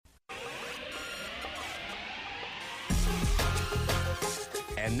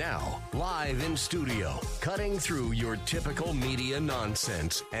And now, live in studio, cutting through your typical media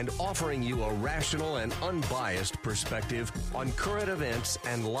nonsense and offering you a rational and unbiased perspective on current events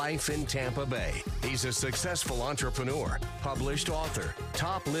and life in Tampa Bay. He's a successful entrepreneur, published author,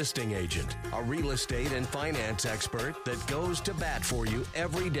 top listing agent, a real estate and finance expert that goes to bat for you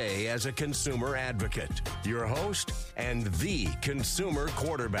every day as a consumer advocate. Your host and the consumer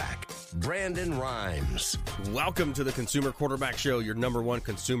quarterback, Brandon Rhymes. Welcome to the Consumer Quarterback Show, your number one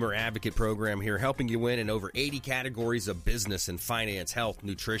consumer advocate program here, helping you win in over 80 categories of business and finance, health,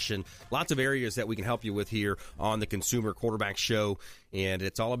 nutrition, lots of areas that we can help you with here on the Consumer Quarterback Show. And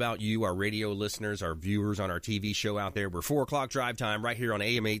it's all about you, our radio listeners, our viewers on our TV show out there. We're 4 o'clock drive time right here on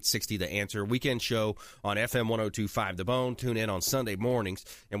AM 860 The Answer, weekend show on FM 102.5 The Bone. Tune in on Sunday mornings.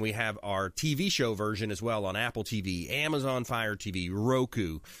 And we have our TV show version as well on Apple TV, Amazon Fire TV,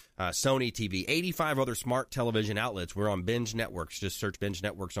 Roku, Sony TV, 85 other smart television outlets. We're on Binge Networks. Just search Binge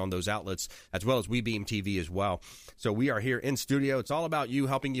Networks on those outlets, as well as WeBeam TV as well. So we are here in studio. It's all about you,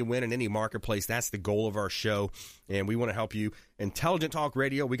 helping you win in any marketplace. That's the goal of our show, and we want to help you. Intelligent Talk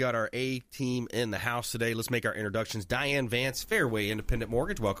Radio, we got our A-team in the house today. Let's make our introductions. Diane Vance, Fairway Independent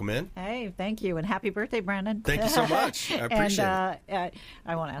Mortgage, welcome in. Hey, thank you, and happy birthday, Brandon. Thank you so much. I appreciate it.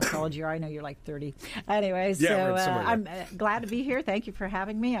 I won't ask how old you are. I know you're like 30. Anyway, yeah, so I'm glad to be here. Thank you for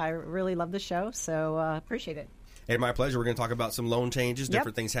having me. I really love the show, so appreciate it. Hey, my pleasure. We're going to talk about some loan changes,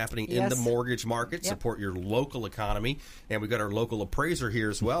 different things happening in the mortgage market, support your local economy. And we've got our local appraiser here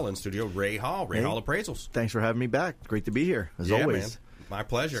as well in studio, Ray Hall, Hall Appraisals. Thanks for having me back. Great to be here, as always. Man. My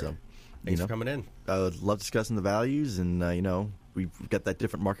pleasure. So, thanks for coming in. I love discussing the values, and, we've got that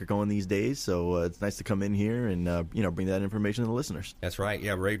different market going these days, so it's nice to come in here and, bring that information to the listeners. That's right.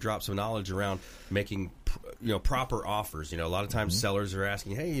 Yeah, Ray dropped some knowledge around making proper offers. A lot of times sellers are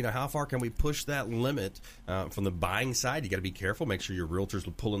asking, hey, how far can we push that limit from the buying side? You got to be careful. Make sure your realtors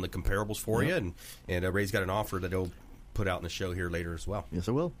will pull in the comparables for you. And Ray's got an offer that he'll put out in the show here later as well. Yes,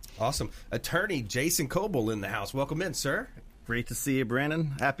 I will. Awesome. Attorney Jason Coble in the house. Welcome in, sir. Great to see you,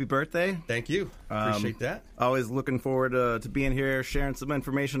 Brandon. Happy birthday. Thank you. Appreciate that. Always looking forward to being here, sharing some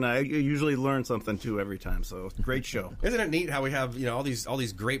information. I usually learn something, too, every time, so great show. Isn't it neat how we have all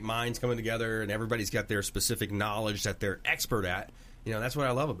these great minds coming together, and everybody's got their specific knowledge that they're expert at? That's what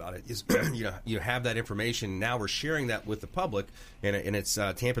I love about it is, you have that information. Now we're sharing that with the public, and it's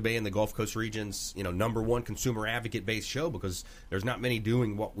Tampa Bay and the Gulf Coast region's, number one consumer advocate-based show, because there's not many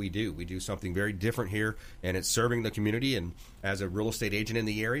doing what we do. We do something very different here, and it's serving the community. And as a real estate agent in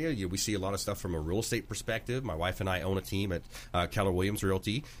the area, we see a lot of stuff from a real estate perspective. My wife and I own a team at Keller Williams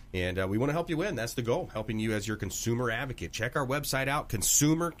Realty, and we want to help you win. That's the goal, helping you as your consumer advocate. Check our website out,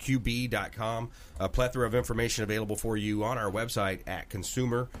 consumerqb.com. A plethora of information available for you on our website at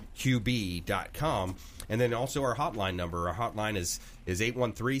consumerqb.com. And then also our hotline number. Our hotline is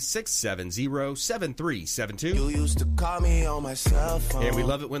 813-670-7372. You used to call me on my cell phone. And we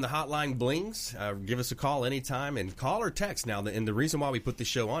love it when the hotline blings. Give us a call anytime, and call or text. Now, and the reason why we put this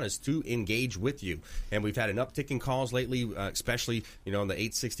show on is to engage with you. And we've had an uptick in calls lately, especially, on the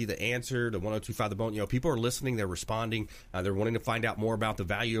 860 The Answer, the 102.5 The Bone. People are listening. They're responding. They're wanting to find out more about the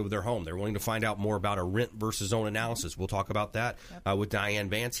value of their home. They're wanting to find out more about a rent versus own analysis. We'll talk about that with Diane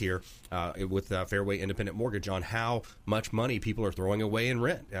Vance here with Fairway Independent Mortgage on how much money people are throwing away in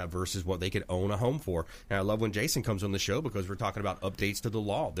rent versus what they could own a home for. And I love when Jason comes on the show, because we're talking about updates to the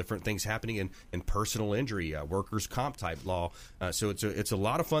law, different things happening in personal injury, workers' comp type law. So it's a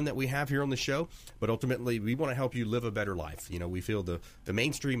lot of fun that we have here on the show, but ultimately we want to help you live a better life. We feel the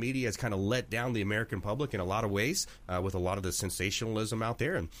mainstream media has kind of let down the American public in a lot of ways with a lot of the sensationalism out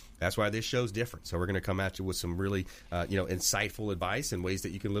there, and that's why this show's different. So we're going to come at you with some really insightful advice and ways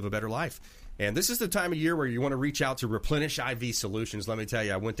that you can live a better life. And this is the time of year where you want to reach out to Replenish IV Solutions. Let me tell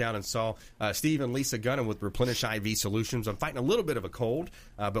you, I went down and saw Steve and Lisa Gunnan with Replenish IV Solutions. I'm fighting a little bit of a cold,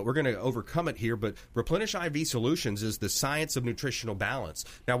 but we're going to overcome it here. But Replenish IV Solutions is the science of nutritional balance.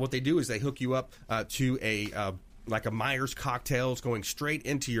 Now, what they do is they hook you up to like a Myers cocktail. It's going straight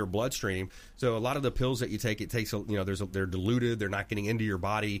into your bloodstream. So a lot of the pills that you take, they're diluted. They're not getting into your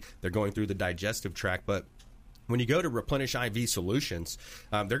body. They're going through the digestive tract. But when you go to Replenish IV Solutions,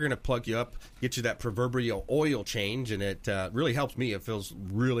 they're going to plug you up, get you that proverbial oil change, and it really helps me. It feels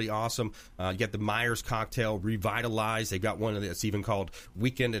really awesome. You get the Myers cocktail revitalized. They've got one that's even called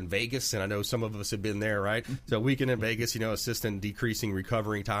Weekend in Vegas, and I know some of us have been there, right? So Weekend in Vegas, assist in decreasing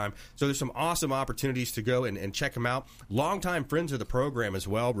recovery time. So there's some awesome opportunities to go and check them out. Longtime friends of the program as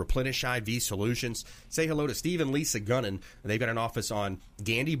well, Replenish IV Solutions. Say hello to Steve and Lisa Gunnan. They've got an office on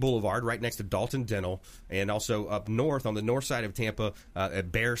Gandy Boulevard right next to Dalton Dental, and also also up north on the north side of Tampa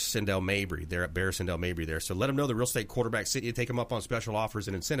at Bear Sindel Mabry. They're at Bear Sindel Mabry there. So let them know the Real Estate Quarterback City to take them up on special offers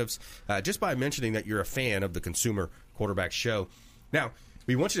and incentives just by mentioning that you're a fan of the Consumer Quarterback Show. Now,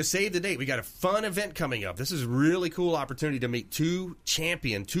 we want you to save the date. We got a fun event coming up. This is a really cool opportunity to meet two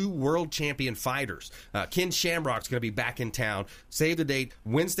world champion fighters. Ken Shamrock's going to be back in town. Save the date,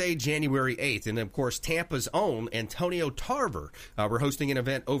 Wednesday, January 8th. And, of course, Tampa's own Antonio Tarver. We're hosting an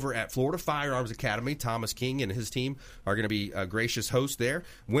event over at Florida Firearms Academy. Thomas King and his team are going to be gracious hosts there.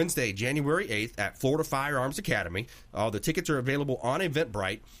 Wednesday, January 8th at Florida Firearms Academy. All the tickets are available on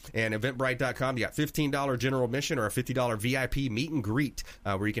Eventbrite. And Eventbrite.com, you got $15 general admission or a $50 VIP meet and greet.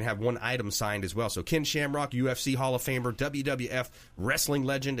 Where you can have one item signed as well. So Ken Shamrock, UFC Hall of Famer, WWF wrestling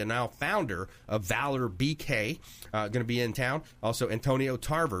legend, and now founder of Valor BK, going to be in town. Also Antonio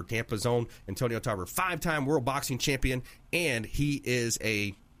Tarver, Tampa's own Antonio Tarver, 5-time world boxing champion, and he is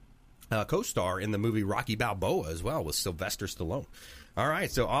a co-star in the movie Rocky Balboa as well with Sylvester Stallone. All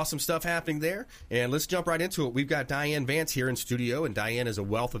right, so awesome stuff happening there, and let's jump right into it. We've got Diane Vance here in studio, and Diane is a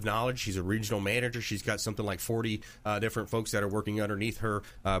wealth of knowledge. She's a regional manager. She's got something like 40 different folks that are working underneath her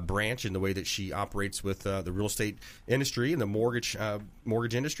branch in the way that she operates with the real estate industry and the mortgage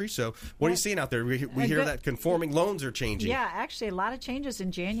industry. So what are you seeing out there? We hear that conforming loans are changing. Yeah, actually a lot of changes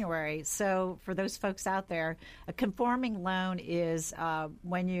in January. So for those folks out there, a conforming loan is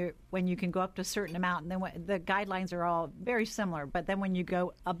when you can go up to a certain amount, and then the guidelines are all very similar, but then when you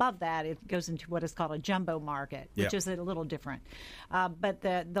go above that, it goes into what is called a jumbo market, which is a little different. But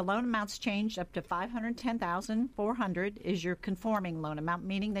the loan amounts changed up to $510,400 is your conforming loan amount,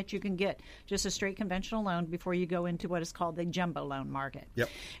 meaning that you can get just a straight conventional loan before you go into what is called the jumbo loan market. Yep.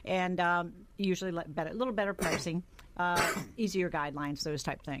 And usually a little better pricing. Easier guidelines, those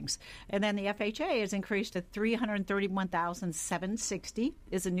type things. And then the FHA is increased to $331,760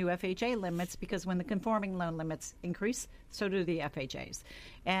 is the new FHA limits, because when the conforming loan limits increase, so do the FHAs.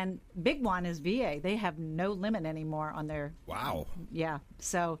 And big one is VA. They have no limit anymore on their... Wow. Yeah.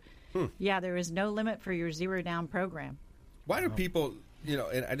 So, there is no limit for your zero down program. Why do people,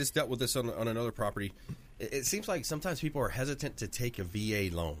 and I just dealt with this on another property. It seems like sometimes people are hesitant to take a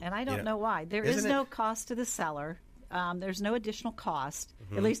VA loan. And I don't know why. There is no cost to the seller. There's no additional cost,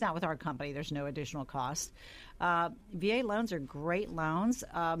 at least not with our company. There's no additional cost. VA loans are great loans.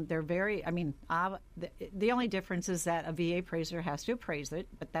 They're very, the only difference is that a VA appraiser has to appraise it,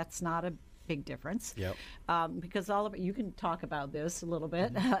 but that's not a big difference. Yep. Because you can talk about this a little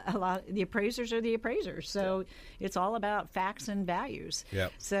bit. The appraisers are the appraisers, so it's all about facts and values.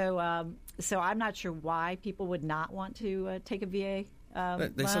 Yep. So I'm not sure why people would not want to take a VA.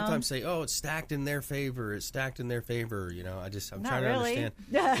 They sometimes say, "Oh, it's stacked in their favor. It's stacked in their favor." I'm trying to understand.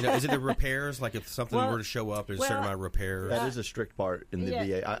 Is it the repairs? Like if something were to show up, there's a certain amount of repairs. That is a strict part in the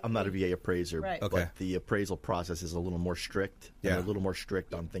VA. I'm not a VA appraiser, right. But the appraisal process is a little more strict. And a little more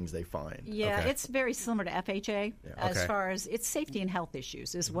strict on things they find. Yeah, it's very similar to FHA as far as it's safety and health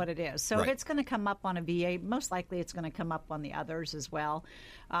issues is what it is. So if it's going to come up on a VA, most likely it's going to come up on the others as well.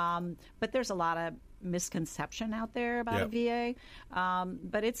 But there's a lot of misconception out there about a VA,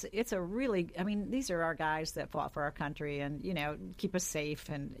 but it's a really, these are our guys that fought for our country and keep us safe,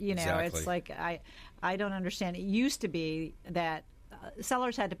 and it's like I don't understand. It used to be that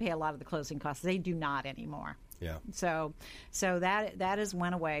sellers had to pay a lot of the closing costs. They do not anymore. Yeah. So that has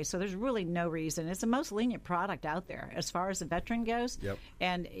went away. So there's really no reason. It's the most lenient product out there as far as the veteran goes. Yep.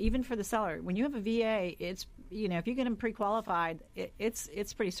 And even for the seller, when you have a VA, it's if you get them pre-qualified,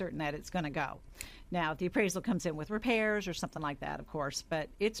 it's pretty certain that it's going to go. Now, if the appraisal comes in with repairs or something like that, of course, but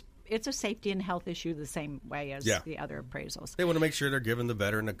it's a safety and health issue the same way as the other appraisals. They want to make sure they're giving the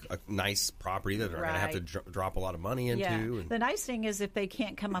veteran a nice property that they're going to have to drop a lot of money into. Yeah. And the nice thing is if they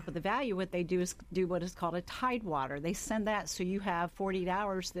can't come up with the value, what they do is do what is called a tidewater. They send that so you have 48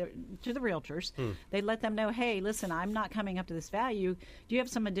 hours to the realtors. They let them know, hey, listen, I'm not coming up to this value. Do you have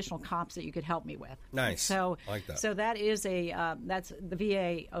some additional comps that you could help me with? Nice. So, I like that. So that is that's the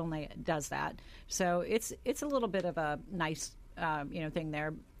VA only does that. So it's a little bit of a nice thing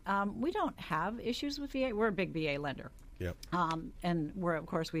there. We don't have issues with VA. We're a big VA lender. Yep. And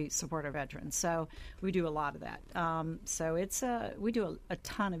we support our veterans, so we do a lot of that. So we do a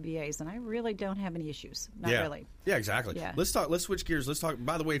ton of VAs, and I really don't have any issues. Not really. Yeah, exactly. Yeah. Let's switch gears. Let's talk.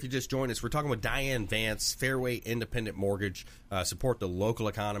 By the way, if you just joined us, we're talking with Diane Vance, Fairway Independent Mortgage. Support the local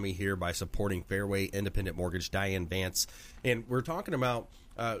economy here by supporting Fairway Independent Mortgage. Diane Vance, and we're talking about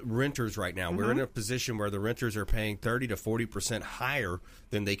renters right now. We're in a position where the renters are paying 30 to 40% higher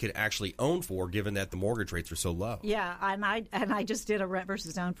than they could actually own for, given that the mortgage rates are so low. Yeah, and I just did a rent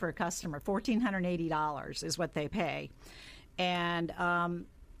versus own for a customer. $1,480 is what they pay, and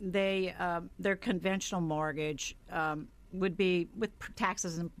their conventional mortgage would be, with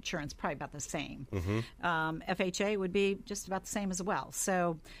taxes and insurance, probably about the same. FHA would be just about the same as well.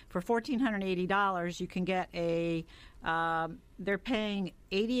 So for $1,480, you can get they're paying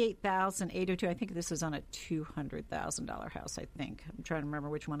 $88,802. I think this is on a $200,000 house, I think. I'm trying to remember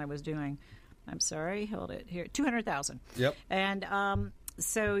which one I was doing. I'm sorry, hold it here. $200,000. Yep. And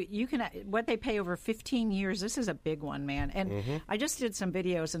so you can, what they pay over 15 years, this is a big one, man. And I just did some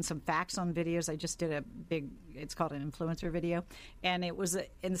videos and some facts on videos. I just did a big, it's called an influencer video. And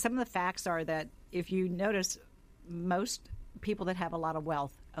and some of the facts are that if you notice, most people that have a lot of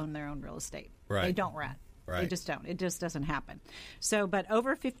wealth own their own real estate. Right. They don't rent. Right. They just don't. It just doesn't happen. So, but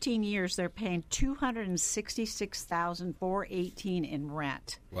over 15 years, they're paying $266,418 in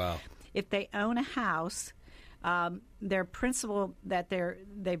rent. Wow. If they own a house, their principal that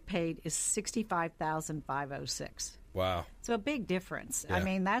they've paid is $65,506. Wow. So a big difference. Yeah. I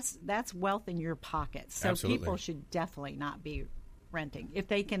mean, that's wealth in your pocket. So Absolutely. people should definitely not be renting if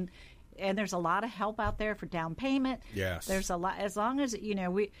they can. And there's a lot of help out there for down payment. Yes. There's a lot, as long as you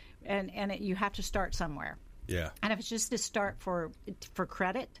have to start somewhere. Yeah. And if it's just to start for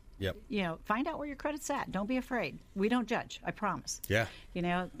credit. Yep. Find out where your credit's at. Don't be afraid. We don't judge. I promise. Yeah.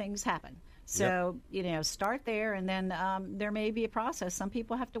 Things happen. So, start there, and then there may be a process. Some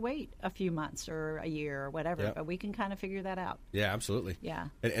people have to wait a few months or a year or whatever, Yep. but we can kind of figure that out. Yeah, absolutely. Yeah.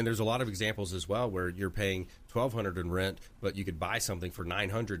 And there's a lot of examples as well where you're paying $1,200 in rent, but you could buy something for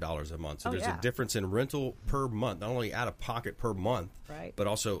 $900 a month. So there's a difference in rental per month, not only out of pocket per month, right, but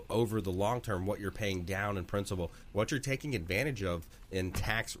also over the long term, what you're paying down in principal, what you're taking advantage of in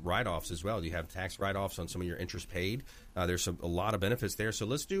tax write-offs as well. You have tax write-offs on some of your interest paid. There's a lot of benefits there. So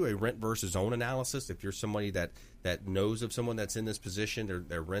let's do a rent versus own analysis. If you're somebody that knows of someone that's in this position,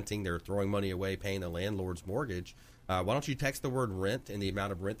 they're renting, they're throwing money away, paying the landlord's mortgage, why don't you text the word rent and the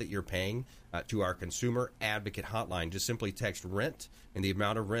amount of rent that you're paying to our Consumer Advocate Hotline. Just simply text rent and the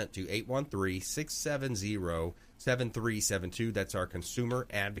amount of rent to 813-670-7372. That's our Consumer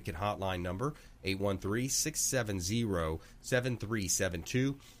Advocate Hotline number,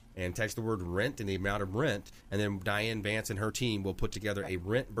 813-670-7372. And text the word rent and the amount of rent, and then Diane Vance and her team will put together a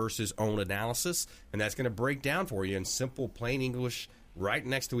rent versus own analysis, and that's going to break down for you in simple, plain English, right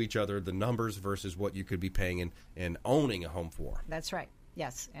next to each other, the numbers versus what you could be paying and owning a home for. That's right.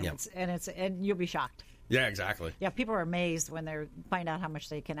 Yes, and and you'll be shocked. Yeah, exactly. Yeah, people are amazed when they find out how much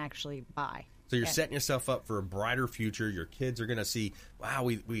they can actually buy. So you're setting yourself up for a brighter future. Your kids are going to see, wow,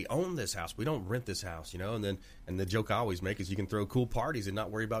 we own this house. We don't rent this house, And the joke I always make is you can throw cool parties and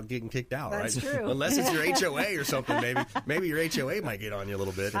not worry about getting kicked out, That's right? true. Unless it's your HOA or something, maybe your HOA might get on you a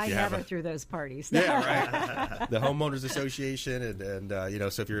little bit. I never threw those parties. Yeah, right. The homeowners association, and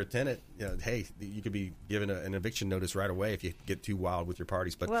so if you're a tenant, hey, you could be given an eviction notice right away if you get too wild with your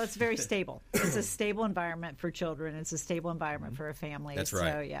parties. But well, it's very stable. It's a stable environment for children. It's a stable environment for a family. That's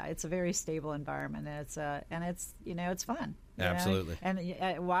right. So yeah, it's a very stable environment, and it's it's fun. Absolutely. And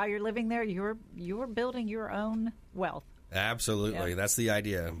while you're living there, you're building your own wealth. Absolutely. Yeah. That's the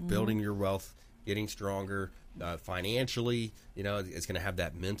idea. Building your wealth, getting stronger financially. It's going to have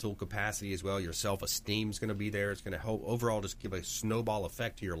that mental capacity as well. Your self-esteem is going to be there. It's going to overall just give a snowball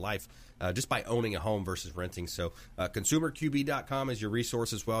effect to your life just by owning a home versus renting. So ConsumerQB.com is your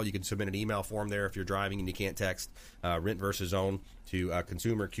resource as well. You can submit an email form there if you're driving and you can't text rent versus own to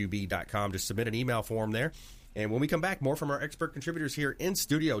ConsumerQB.com. Just submit an email form there. And when we come back, more from our expert contributors here in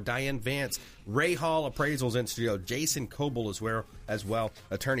studio. Diane Vance, Ray Hall Appraisals in studio, Jason Coble as well,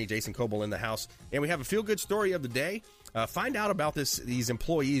 attorney Jason Coble in the house. And we have a feel-good story of the day. Find out about these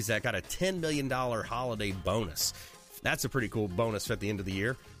employees that got a $10 million holiday bonus. That's a pretty cool bonus at the end of the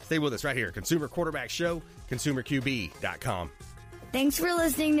year. Stay with us right here. Consumer Quarterback Show, ConsumerQB.com. Thanks for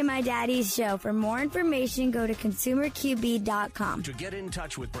listening to my daddy's show. For more information, go to ConsumerQB.com. To get in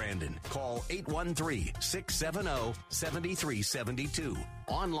touch with Brandon, call 813-670-7372.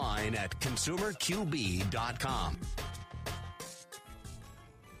 Online at ConsumerQB.com.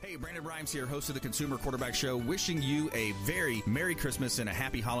 Hey, Brandon Rhymes here, host of the Consumer Quarterback Show, wishing you a very Merry Christmas and a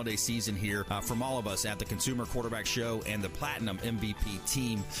happy holiday season here from all of us at the Consumer Quarterback Show and the Platinum MVP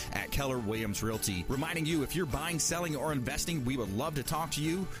team at Keller Williams Realty. Reminding you, if you're buying, selling, or investing, we would love to talk to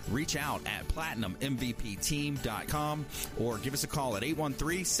you. Reach out at PlatinumMVPteam.com or give us a call at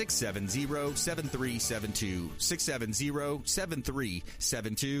 813-670-7372,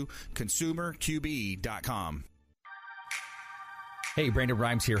 670-7372, ConsumerQB.com. Hey, Brandon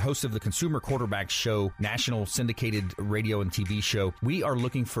Rhymes here, host of the Consumer Quarterback Show, national syndicated radio and TV show. We are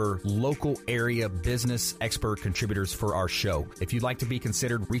looking for local area business expert contributors for our show. If you'd like to be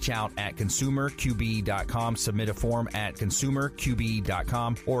considered, reach out at consumerqb.com, submit a form at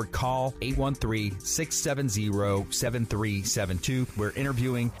consumerqb.com, or call 813-670-7372. We're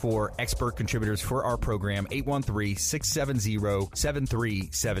interviewing for expert contributors for our program,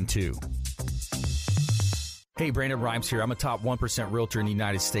 813-670-7372. Hey, Brandon Rhymes here. I'm a top 1% realtor in the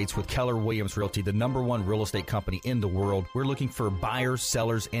United States with Keller Williams Realty, the #1 real estate company in the world. We're looking for buyers,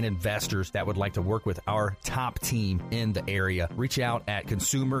 sellers, and investors that would like to work with our top team in the area. Reach out at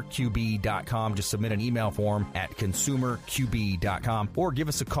consumerqb.com. Just submit an email form at consumerqb.com, or give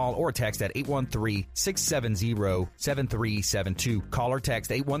us a call or a text at 813-670-7372. Call or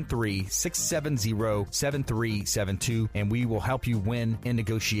text 813-670-7372, and we will help you win in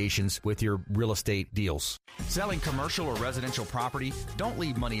negotiations with your real estate deals. Selling commercial or residential property? Don't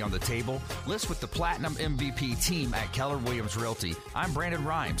leave money on the table. List with the Platinum MVP team at Keller Williams Realty. I'm Brandon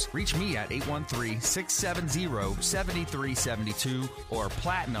Rhymes. Reach me at 813-670-7372 or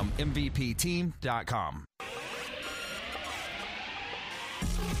PlatinumMVPteam.com.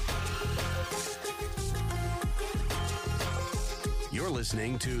 You're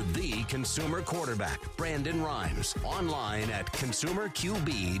listening to The Consumer Quarterback, Brandon Rhymes, online at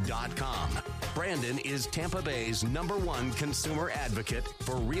consumerqb.com. Brandon is Tampa Bay's #1 consumer advocate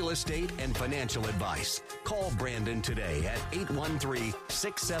for real estate and financial advice. Call Brandon today at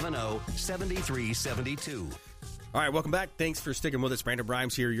 813-670-7372. All right, welcome back. Thanks for sticking with us. Brandon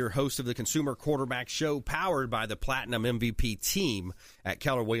Rhymes here, your host of the Consumer Quarterback Show, powered by the Platinum MVP team at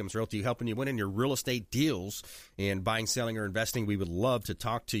Keller Williams Realty, helping you win in your real estate deals and buying, selling, or investing. We would love to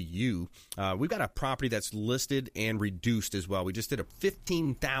talk to you. We've got a property that's listed and reduced as well. We just did a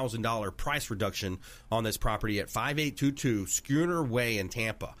 $15,000 price reduction on this property at 5822 Schooner Way in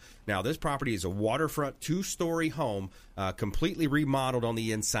Tampa. Now, this property is a waterfront 2-story home, completely remodeled on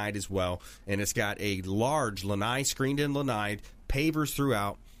the inside as well, and it's got a large lanai, screened-in lanai, pavers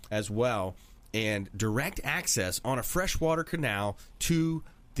throughout as well, and direct access on a freshwater canal to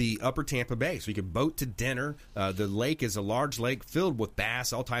the upper Tampa Bay. So you can boat to dinner. The lake is a large lake filled with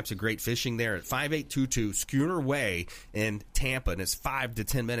bass, all types of great fishing there at 5822 Schooner Way in Tampa, and it's 5 to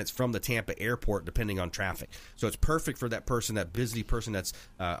 10 minutes from the Tampa airport, depending on traffic. So it's perfect for that person, that busy person that's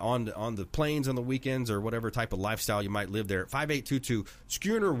on the planes on the weekends or whatever type of lifestyle you might live there at 5822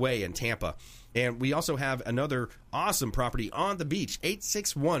 Schooner Way in Tampa. And we also have another awesome property on the beach.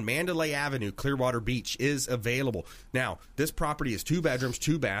 861 Mandalay Avenue, Clearwater Beach is available. Now, this property is 2 bedrooms,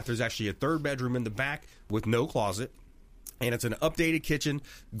 2 baths. There's actually a 3rd bedroom in the back with no closet. And it's an updated kitchen,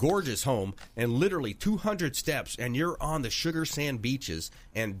 gorgeous home, and literally 200 steps, and you're on the sugar sand beaches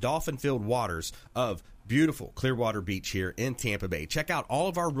and dolphin-filled waters of beautiful Clearwater Beach here in Tampa Bay. Check out all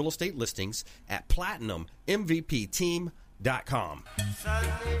of our real estate listings at PlatinumMVPteam.com. Sun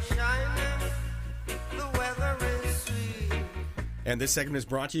is shining, the weather is sweet. And this segment is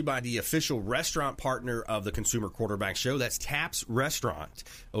brought to you by the official restaurant partner of the Consumer Quarterback Show. That's Taps Restaurant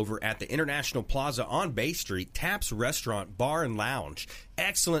over at the International Plaza on Bay Street. Taps Restaurant, Bar and Lounge.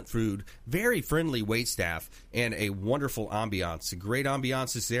 Excellent food, very friendly wait staff, and a wonderful ambiance. A great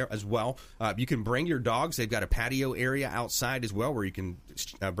ambiance is there as well. You can bring your dogs. They've got a patio area outside as well where you can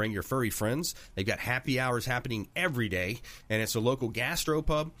bring your furry friends. They've got happy hours happening every day, and it's a local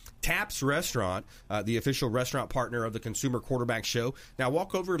gastropub. Taps Restaurant, the official restaurant partner of the Consumer Quarterback Show. Now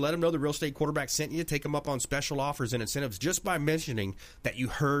walk over and let them know the Real Estate Quarterback sent you. Take them up on special offers and incentives just by mentioning that you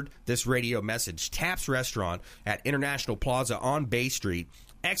heard this radio message. Taps Restaurant at International Plaza on Bay Street.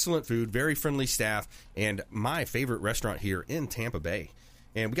 Excellent food, very friendly staff, and my favorite restaurant here in Tampa Bay.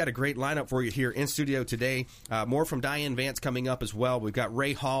 And we got a great lineup for you here in studio today. More from Diane Vance coming up as well. We've got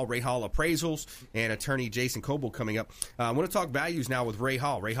Ray Hall Appraisals, and attorney Jason Coble coming up. I want to talk values now with Ray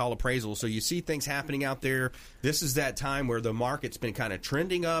Hall Appraisals. So you see things happening out there. This is that time where the market's been kind of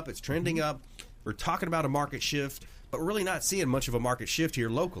trending up. It's trending up. We're talking about a market shift, but we're really not seeing much of a market shift here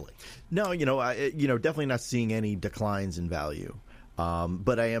locally. No, definitely not seeing any declines in value.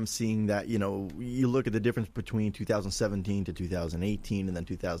 But I am seeing that, you look at the difference between 2017 to 2018 and then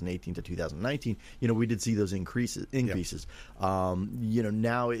 2018 to 2019, we did see those increases. Yep.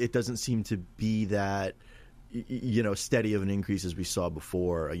 Now it doesn't seem to be that, steady of an increase as we saw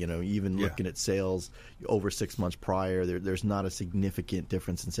before. Even looking at sales over 6 months prior, there's not a significant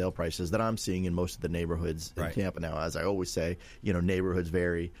difference in sale prices that I'm seeing in most of the neighborhoods in Tampa now. As I always say, neighborhoods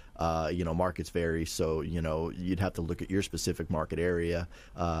vary, markets vary. So, you'd have to look at your specific market area,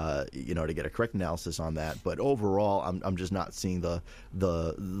 to get a correct analysis on that. But overall, I'm just not seeing the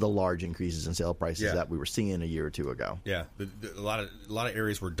large increases in sale prices that we were seeing a year or two ago. Yeah, a lot of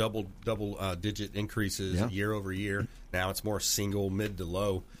areas were double digit increases year over year. Now it's more single, mid to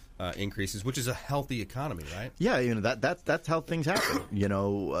low increases, which is a healthy economy, right? Yeah, that's how things happen.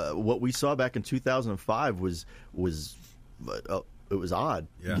 What we saw back in 2005 was it was odd.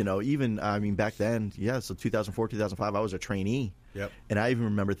 Yeah. Back then, so 2004, 2005, I was a trainee. Yep. And I even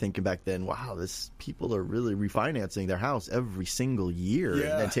remember thinking back then, wow, people are really refinancing their house every single year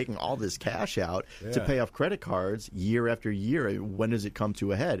and taking all this cash out to pay off credit cards year after year. When does it come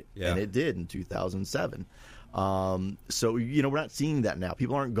to a head? Yeah. And it did in 2007. So we're not seeing that now.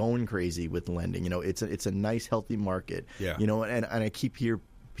 People aren't going crazy with lending. It's a nice, healthy market. Yeah. And I keep hearing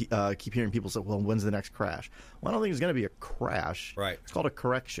people say, well, when's the next crash? Well, I don't think it's going to be a crash. Right. It's called a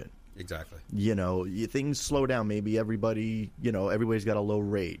correction. Exactly. Things slow down. Maybe everybody's got a low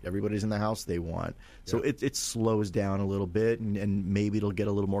rate. Everybody's in the house they want. So it slows down a little bit, and maybe it'll get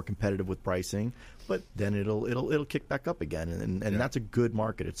a little more competitive with pricing. But then it'll kick back up again, and that's a good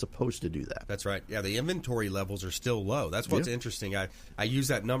market. It's supposed to do that. That's right. Yeah, the inventory levels are still low. That's what's interesting. I use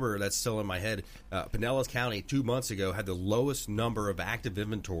that number that's still in my head. Pinellas County 2 months ago had the lowest number of active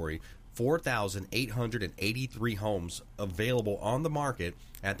inventory, 4,883 homes available on the market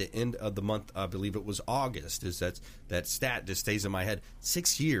at the end of the month. I believe it was August. That stat just stays in my head.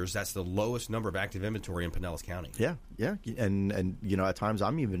 6 years, that's the lowest number of active inventory in Pinellas County. Yeah. And at times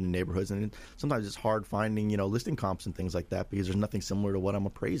I'm even in neighborhoods, and sometimes it's hard finding, listing comps and things like that because there's nothing similar to what I'm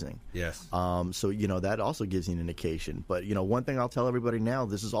appraising. Yes. So, that also gives you an indication. But, one thing I'll tell everybody now,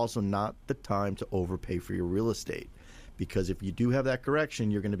 this is also not the time to overpay for your real estate. Because if you do have that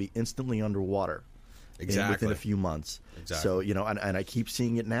correction, you're going to be instantly underwater within a few months. Exactly. So, and I keep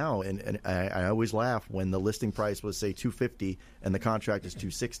seeing it now, and I always laugh when the listing price was, say, $250 and the contract is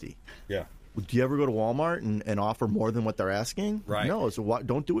 $260. Yeah. Do you ever go to Walmart and offer more than what they're asking? Right. No, so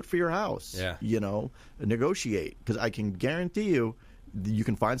don't do it for your house. Yeah. Negotiate, because I can guarantee you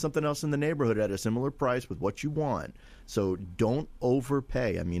can find something else in the neighborhood at a similar price with what you want. So don't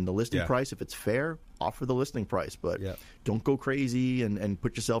overpay. The listing price, if it's fair, offer the listing price, but don't go crazy and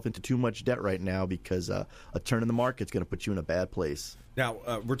put yourself into too much debt right now, because a turn in the market is going to put you in a bad place.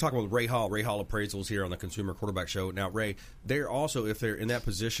 Now, we're talking with Ray Hall Appraisals here on the Consumer Quarterback Show. Now, Ray, they're also, if they're in that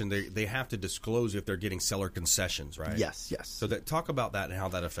position, they have to disclose if they're getting seller concessions, right? Yes. So talk about that and how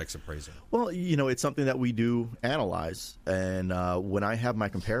that affects appraisal. Well, it's something that we do analyze. And when I have my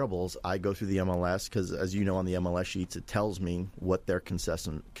comparables, I go through the MLS, because as you know, on the MLS sheets, it tells me what their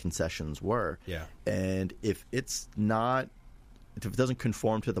concessions were. Yeah. And if it doesn't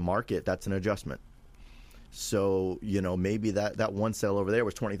conform to the market, that's an adjustment. So, maybe that one sale over there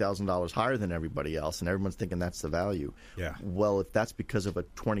was $20,000 higher than everybody else, and everyone's thinking that's the value. Yeah. Well, if that's because of a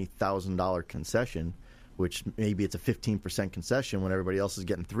 $20,000 concession, which maybe it's a 15% concession when everybody else is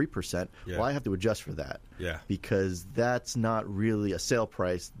getting 3%, well, I have to adjust for that. Yeah. Because that's not really a sale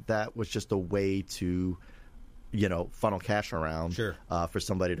price. That was just a way to funnel cash around for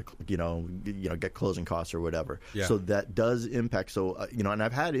somebody to, get closing costs or whatever. Yeah. So that does impact. So, and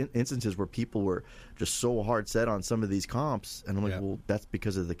I've had instances where people were just so hard set on some of these comps, and I'm like, well, that's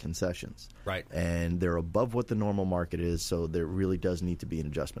because of the concessions. Right. And they're above what the normal market is, so there really does need to be an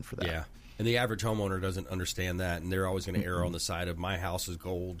adjustment for that. Yeah. And the average homeowner doesn't understand that, and they're always going to err on the side of my house is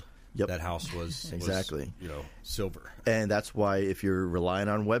gold. Yep. That house was exactly silver. And that's why if you're relying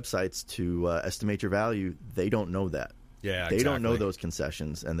on websites to estimate your value, they don't know that. Yeah, they don't know those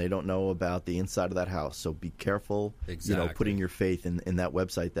concessions, and they don't know about the inside of that house. So be careful, putting your faith in that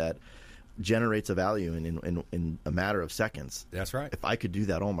website that generates a value in a matter of seconds. That's right. If I could do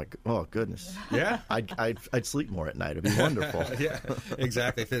that, oh goodness, yeah, I'd sleep more at night. It'd be wonderful. Yeah,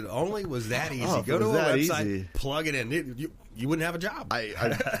 exactly. If it only was that easy, go to a website, plug it in. You wouldn't have a job.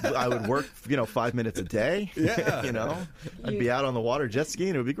 I would work, 5 minutes a day. Yeah. I'd be out on the water jet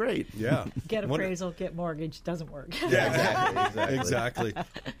skiing. It would be great. Yeah. Get appraisal, get mortgage. Doesn't work. Yeah, exactly. All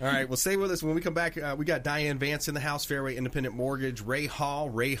right. Well, stay with us. When we come back, we got Diane Vance in the house, Fairway Independent Mortgage, Ray Hall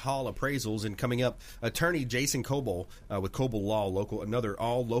Appraisals, and coming up, attorney Jason Coble with Coble Law,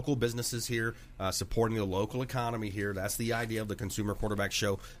 all local businesses here supporting the local economy here. That's the idea of the Consumer Quarterback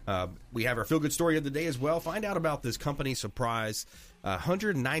Show. We have our feel-good story of the day as well. Find out about this company supporting prize.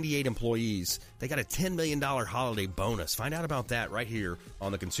 198 employees. They got a $10 million holiday bonus. Find out about that right here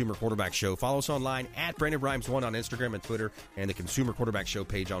on the Consumer Quarterback Show. Follow us online at Brandon Rhymes1 on Instagram and Twitter, and the Consumer Quarterback Show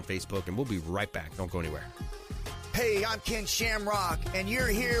page on Facebook. And we'll be right back. Don't go anywhere. Hey, I'm Ken Shamrock, and you're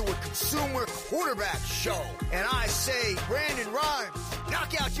here with Consumer Quarterback Show. And I say, Brandon Rhymes,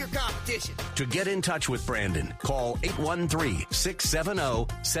 knock out your competition. To get in touch with Brandon, call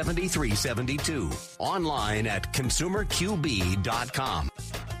 813-670-7372. Online at consumerqb.com.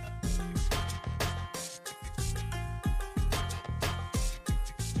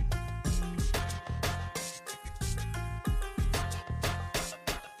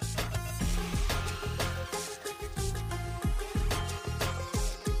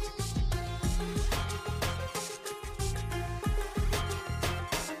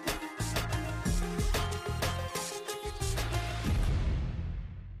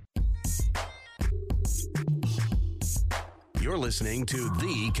 You're listening to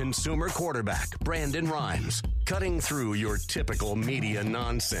the Consumer Quarterback, Brandon Rhymes, cutting through your typical media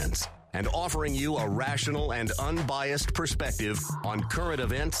nonsense and offering you a rational and unbiased perspective on current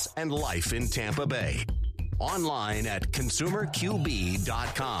events and life in Tampa Bay. Online at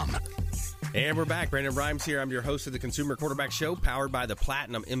consumerqb.com. And we're back. Brandon Rhymes here. I'm your host of the Consumer Quarterback Show, powered by the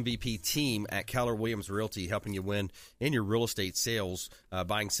Platinum MVP team at Keller Williams Realty, helping you win in your real estate sales,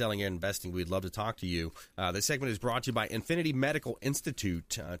 buying, selling, and investing. We'd love to talk to you. This segment is brought to you by Infinity Medical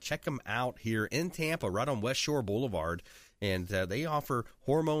Institute. Check them out here in Tampa, right on West Shore Boulevard. And they offer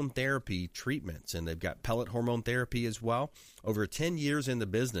hormone therapy treatments, and they've got pellet hormone therapy as well. Over 10 years in the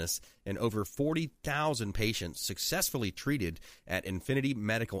business, and over 40,000 patients successfully treated at Infinity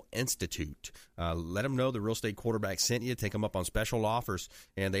Medical Institute. Let them know the Real Estate Quarterback sent you. Take them up on special offers,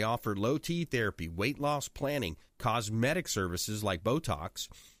 and they offer low T therapy, weight loss planning, cosmetic services like Botox.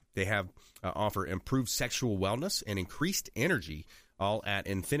 They have offer improved sexual wellness and increased energy, all at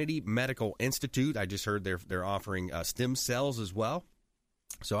Infinity Medical Institute. I just heard they're offering stem cells as well.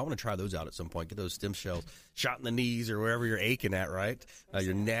 So I want to try those out at some point. Get those stem cells shot in the knees or wherever you're aching at, right?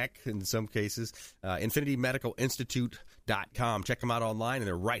 Your neck in some cases. InfinityMedicalInstitute.com. Check them out online, and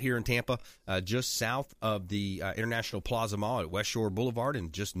they're right here in Tampa, just south of the International Plaza Mall at West Shore Boulevard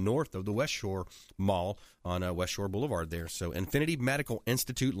and just north of the West Shore Mall on West Shore Boulevard there. So Infinity Medical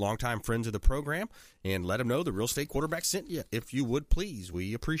Institute, longtime friends of the program, and let them know the Real Estate Quarterback sent you, if you would please.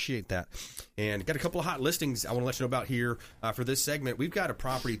 We appreciate that. And got a couple of hot listings I want to let you know about here for this segment. We've got a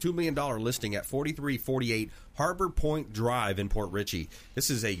property, $2 million listing at 4348 Harbor Point Drive in Port Richey. This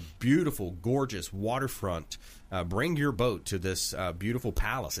is a beautiful, gorgeous waterfront. Bring your boat to this beautiful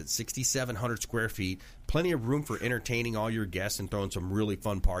palace at 6,700 square feet. Plenty of room for entertaining all your guests and throwing some really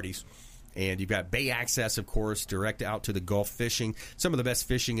fun parties. And you've got bay access, of course, direct out to the Gulf fishing. Some of the best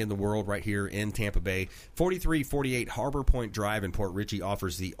fishing in the world right here in Tampa Bay. 4348 Harbor Point Drive in Port Richey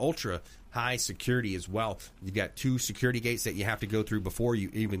offers the ultra high security as well. You've got 2 security gates that you have to go through before you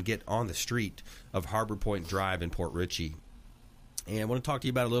even get on the street of Harbor Point Drive in Port Richey. And I want to talk to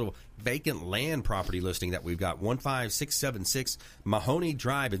you about a little vacant land property listing that we've got, 15676 Mahoney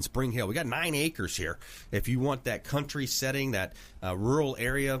Drive in Spring Hill. We got 9 acres here. If you want that country setting, that rural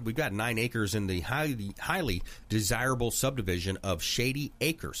area, we've got 9 acres in the highly desirable subdivision of Shady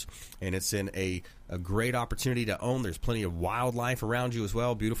Acres. And it's in a great opportunity to own. There's plenty of wildlife around you as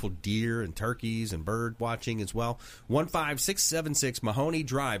well, beautiful deer and turkeys and bird watching as well. 15676 Mahoney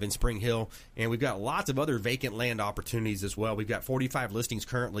Drive in Spring Hill. And we've got lots of other vacant land opportunities as well. We've got 45 listings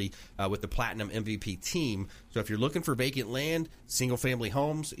currently with the Platinum MVP team. So if you're looking for vacant land, single-family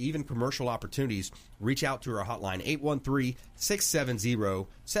homes, even commercial opportunities, reach out to our hotline,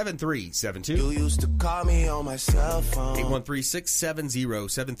 813-670-7372. You used to call me on my cell phone.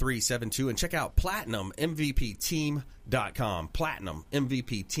 813-670-7372. And check out PlatinumMVPTeam.com.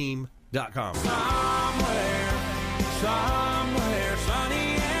 PlatinumMVPTeam.com. Somewhere sunny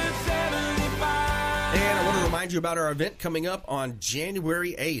and 75. And I want to remind you about our event coming up on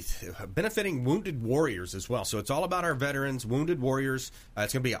January 8th, benefiting Wounded Warriors as well. So it's all about our veterans, Wounded Warriors.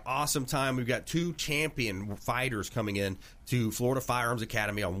 It's going to be an awesome time. We've got 2 champion fighters coming in to Florida Firearms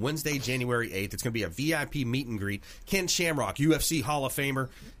Academy on Wednesday, January 8th. It's going to be a VIP meet and greet. Ken Shamrock, UFC Hall of Famer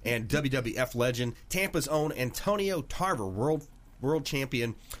and WWF legend. Tampa's own Antonio Tarver, world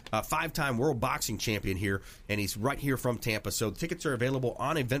champion, 5-time world boxing champion here, and he's right here from Tampa. So tickets are available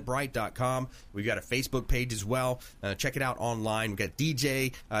on eventbrite.com. We've got a Facebook page as well. Check it out online. We've got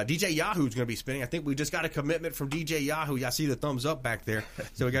DJ Yahoo's going to be spinning. I think we just got a commitment from DJ Yahoo. I see the thumbs up back there.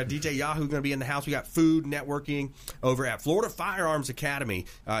 So we got DJ Yahoo going to be in the house. We got food, networking over at Florida Firearms Academy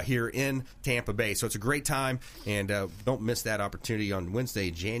here in Tampa Bay. So it's a great time, and don't miss that opportunity on Wednesday,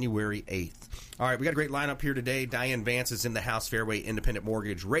 January 8th. All right, we got a great lineup here today. Diane Vance is in the house, Fairway Independent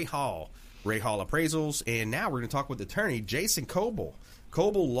Mortgage, Ray Hall Appraisals, and now we're going to talk with attorney Jason Cqb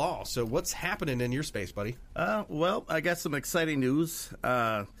Law. So what's happening in your space, buddy? Well, I got some exciting news.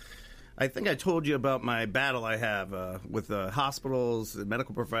 I think I told you about my battle I have with hospitals and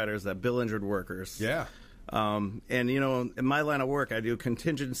medical providers that bill injured workers. Yeah. And, in my line of work, I do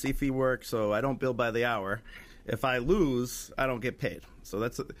contingency fee work, so I don't bill by the hour. If I lose, I don't get paid. So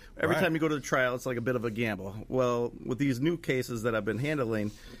that's every time you go to the trial, it's like a bit of a gamble. Well, with these new cases that I've been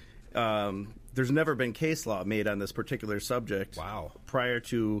handling, there's never been case law made on this particular subject. Wow. Prior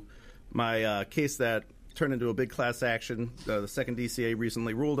to my case that turned into a big class action, the second DCA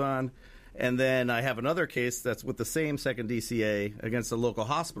recently ruled on. And then I have another case that's with the same second DCA against a local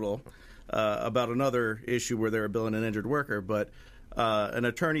hospital about another issue where they were billing an injured worker. But an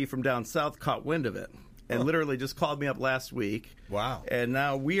attorney from down south caught wind of it and literally just called me up last week. Wow. And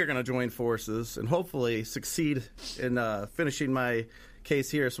now we are going to join forces and hopefully succeed in finishing my case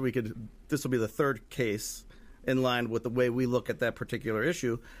here so this will be the third case in line with the way we look at that particular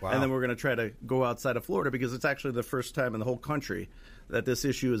issue. Wow. And then we're going to try to go outside of Florida because it's actually the first time in the whole country that this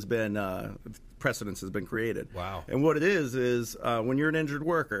issue has been, precedence has been created. Wow. And what it is when you're an injured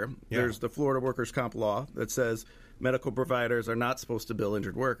worker, there's the Florida Workers' Comp law that says medical providers are not supposed to bill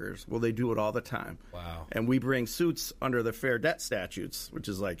injured workers. Well, they do it all the time. Wow. And we bring suits under the Fair Debt Statutes, which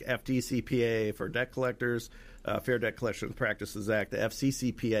is like FDCPA for debt collectors, Fair Debt Collection Practices Act, the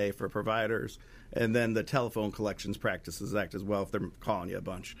FCCPA for providers, and then the Telephone Collections Practices Act as well if they're calling you a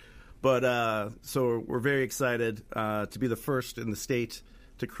bunch. But so we're very excited to be the first in the state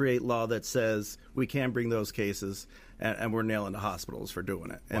to create law that says we can bring those cases, and we're nailing the hospitals for doing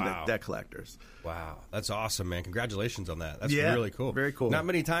it, and the debt collectors. Wow, that's awesome, man. Congratulations on that. That's really cool. Very cool. Not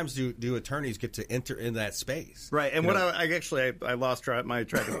many times do attorneys get to enter in that space. Right, and I lost my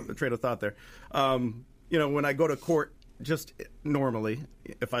train of thought there. When I go to court, just normally,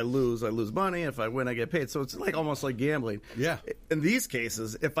 if I lose money. If I win, I get paid. So it's like almost like gambling. Yeah. In these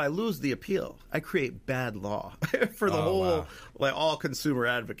cases, if I lose the appeal, I create bad law for the whole, like all consumer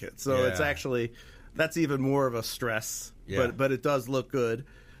advocates. So it's actually, that's even more of a stress. Yeah. But it does look good.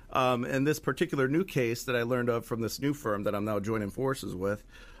 And this particular new case that I learned of from this new firm that I'm now joining forces with,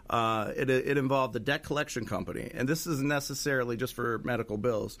 it involved the debt collection company, and this isn't necessarily just for medical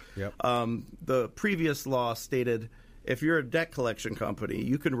bills. Yep. The previous law stated if you're a debt collection company,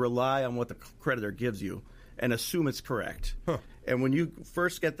 you can rely on what the creditor gives you and assume it's correct. Huh. And when you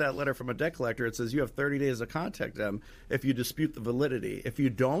first get that letter from a debt collector, it says you have 30 days to contact them if you dispute the validity. If you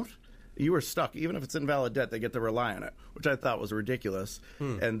don't, you are stuck. Even if it's invalid debt, they get to rely on it, which I thought was ridiculous.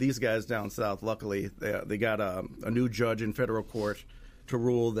 And these guys down south, luckily, they got a new judge in federal court to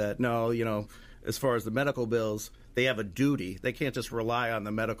rule that, no, as far as the medical bills, they have a duty. They can't just rely on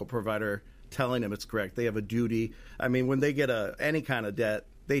the medical provider telling them it's correct. They have a duty. I mean, when they get any kind of debt,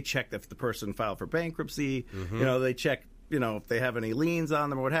 they check if the person filed for bankruptcy. Mm-hmm. They check, if they have any liens on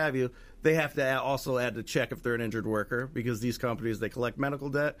them or what have you. They have to also add to check if they're an injured worker because these companies, they collect medical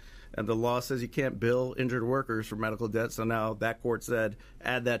debt, and the law says you can't bill injured workers for medical debt. So now that court said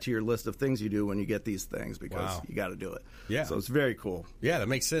add that to your list of things you do when you get these things because you got to do it. Yeah. So it's very cool. Yeah, that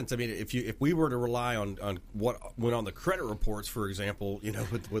makes sense. I mean, if we were to rely on what went on the credit reports, for example,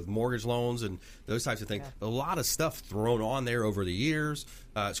 with mortgage loans and those types of things, a lot of stuff thrown on there over the years.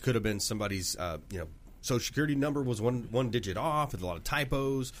 It could have been somebody's, Social Security number was one digit off, with a lot of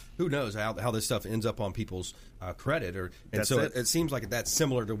typos. Who knows how this stuff ends up on people's credit? It seems like that's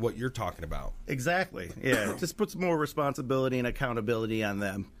similar to what you're talking about. Exactly. Yeah, it just puts more responsibility and accountability on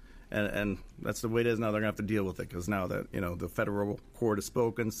them. And that's the way it is now. They're going to have to deal with it because now that, the federal court has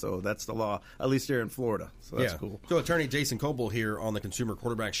spoken, so that's the law, at least here in Florida. So that's cool. So attorney Jason Cqb here on the Consumer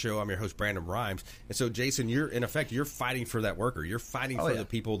Quarterback Show. I'm your host, Brandon Rhymes. And so, Jason, you're fighting for that worker. You're fighting for the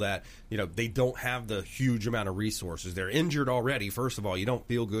people that, they don't have the huge amount of resources. They're injured already. First of all, you don't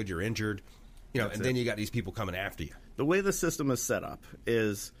feel good. You're injured. Then you got these people coming after you. The way the system is set up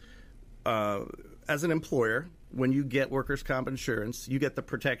is, as an employer, when you get workers' comp insurance, you get the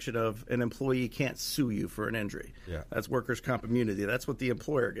protection of an employee can't sue you for an injury. Yeah. That's workers' comp immunity. That's what the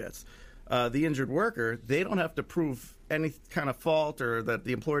employer gets. The injured worker, they don't have to prove any kind of fault or that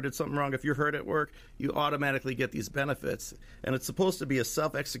the employer did something wrong. If you're hurt at work, you automatically get these benefits. And it's supposed to be a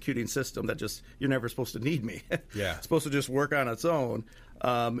self-executing system that just, you're never supposed to need me. Yeah. It's supposed to just work on its own.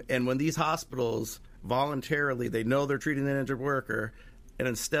 And when these hospitals voluntarily, they know they're treating an injured worker, and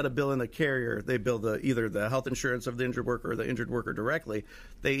instead of billing the carrier, they bill either the health insurance of the injured worker or the injured worker directly.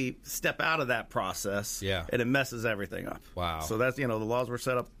 They step out of that process, and it messes everything up. Wow. So that's, the laws were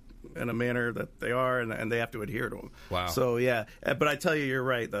set up in a manner that they are, and they have to adhere to them. Wow. So, but I tell you, you're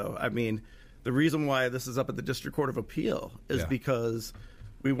right, though. I mean, the reason why this is up at the District Court of Appeal is because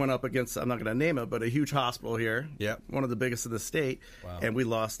we went up against, I'm not going to name it, but a huge hospital here, one of the biggest in the state, and we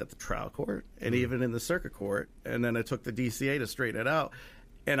lost at the trial court and even in the circuit court. And then it took the DCA to straighten it out.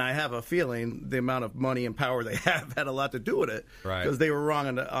 And I have a feeling the amount of money and power they have had a lot to do with it, because they were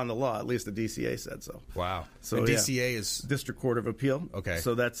wrong on the law. At least the DCA said so. Wow. So the DCA is District Court of Appeal. Okay.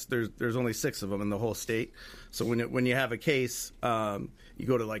 So there's only 6 of them in the whole state. So when you have a case, you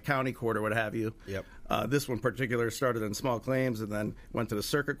go to like county court or what have you. Yep. This one particular started in small claims and then went to the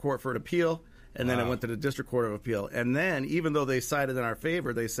circuit court for an appeal, and then it went to the District Court of Appeal. And then even though they sided in our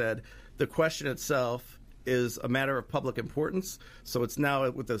favor, they said the question itself is a matter of public importance, so it's now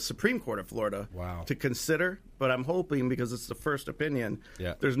with the Supreme Court of Florida to consider. But I'm hoping, because it's the first opinion,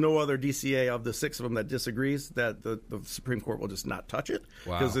 there's no other DCA of the 6 of them that disagrees, that the Supreme Court will just not touch it,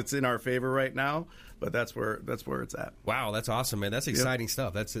 because it's in our favor right now. But that's where it's at. Wow, that's awesome, man. That's exciting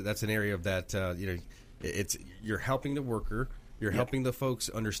stuff. That's an area of that it's you're helping the worker. You're helping the folks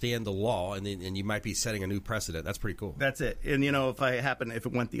understand the law, and you might be setting a new precedent. That's pretty cool. That's it. And, if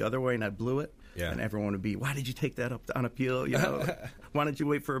it went the other way and I blew it, and everyone would be, why did you take that up on appeal? Why didn't you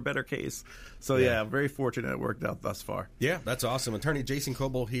wait for a better case? So, very fortunate it worked out thus far. Yeah, that's awesome. Attorney Jason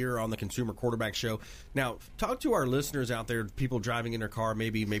Cqb here on the Consumer Quarterback Show. Now, talk to our listeners out there, people driving in their car,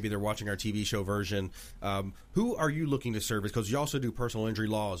 maybe they're watching our TV show version. Who are you looking to service? Because you also do personal injury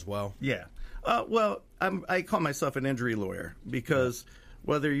law as well. Yeah. Well, I call myself an injury lawyer, because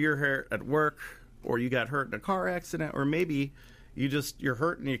whether you're hurt at work or you got hurt in a car accident, or maybe you're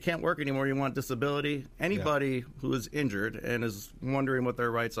hurt and you can't work anymore, you want disability, anybody who is injured and is wondering what their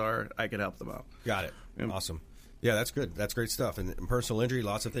rights are, I can help them out. Got it. Awesome. Yeah, that's good. That's great stuff. And personal injury,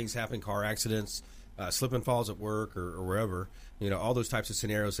 lots of things happen, car accidents, slip and falls at work or wherever. All those types of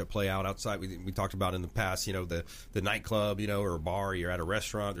scenarios that play out outside. We talked about in the past, the nightclub, or a bar, you're at a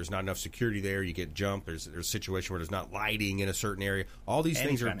restaurant, there's not enough security there, you get jumped, there's a situation where there's not lighting in a certain area. All these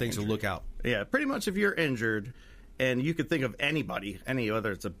things are things to look out. Yeah, pretty much if you're injured, and you could think of anybody,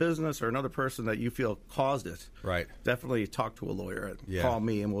 whether it's a business or another person that you feel caused it. Right. Definitely talk to a lawyer. Call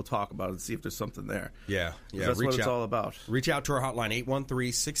me and we'll talk about it and see if there's something there. Yeah. That's what it's all about. Reach out to our hotline,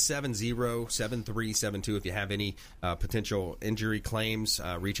 813-670-7372. If you have any potential injury claims,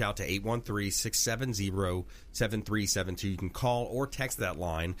 reach out to 813-670-7372. You can call or text that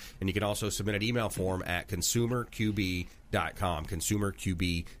line, and you can also submit an email form at consumerqb.com.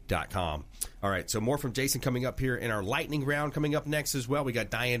 All right, so more from Jason coming up here in our lightning round. Coming up next as well, we got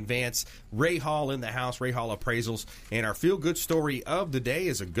Diane Vance, Ray Hall in the house, Ray Hall Appraisals, and our feel-good story of the day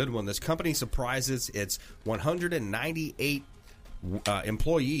is a good one. This company surprises its 198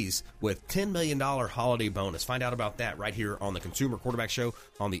 employees with $10 million holiday bonus. Find out about that right here on the Consumer Quarterback Show.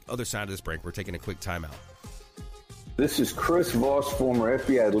 On the other side of this break, we're taking a quick timeout. This is Chris Voss, former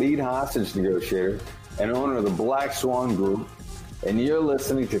FBI lead hostage negotiator and owner of the Black Swan Group, and you're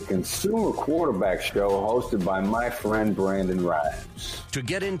listening to Consumer Quarterback Show, hosted by my friend Brandon Rhymes. To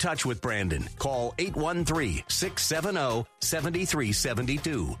get in touch with Brandon, call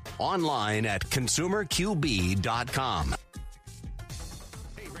 813-670-7372. Online at consumerqb.com.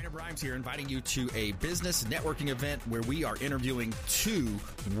 Rhymes here, inviting you to a business networking event where we are interviewing 2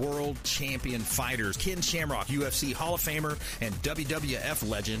 world champion fighters. Ken Shamrock, UFC Hall of Famer and WWF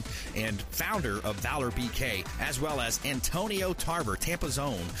legend and founder of Valor BK, as well as Antonio Tarver, Tampa's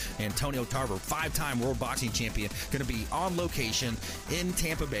own Antonio Tarver, 5-time world boxing champion, going to be on location in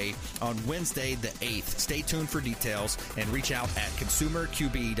Tampa Bay on Wednesday the 8th. Stay tuned for details and reach out at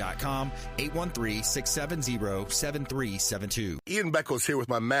consumerqb.com, 813-670-7372. Ian Beckles here with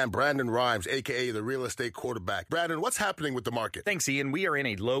my man Brandon Rhymes, a.k.a. the real estate quarterback. Brandon, what's happening with the market? Thanks, Ian. We are in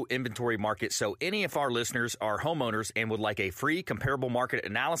a low inventory market, so any of our listeners are homeowners and would like a free comparable market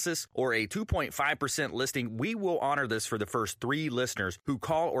analysis or a 2.5% listing, we will honor this for the first 3 listeners who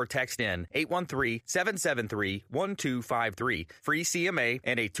call or text in 813-773-1253. Free CMA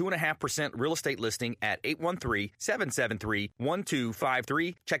and a 2.5% real estate listing at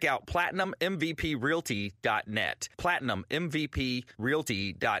 813-773-1253. Check out PlatinumMVPRealty.net.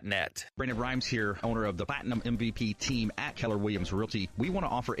 PlatinumMVPRealty.net. Brandon Rhymes here, owner of the Platinum MVP team at Keller Williams Realty. We want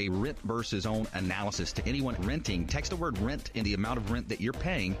to offer a rent versus own analysis to anyone renting. Text the word rent and the amount of rent that you're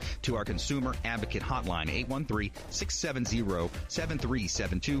paying to our consumer advocate hotline,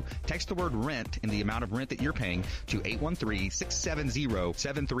 813-670-7372. Text the word rent and the amount of rent that you're paying to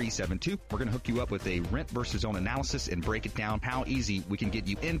 813-670-7372. We're going to hook you up with a rent versus own analysis and break it down how easy we can get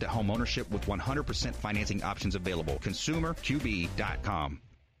you into home ownership with 100% financing options available. ConsumerQB.com.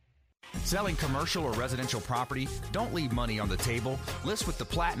 Selling commercial or residential property? Don't leave money on the table. List with the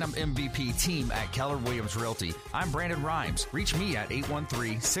Platinum MVP team at Keller Williams Realty. I'm Brandon Rhymes. Reach me at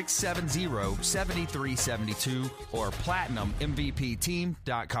 813-670-7372 or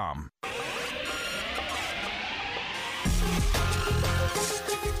PlatinumMVPteam.com.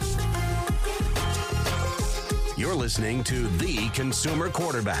 You're listening to The Consumer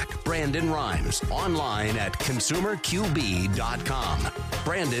Quarterback, Brandon Rhymes, online at consumerqb.com.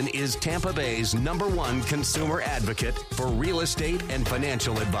 Brandon is Tampa Bay's #1 consumer advocate for real estate and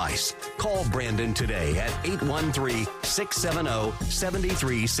financial advice. Call Brandon today at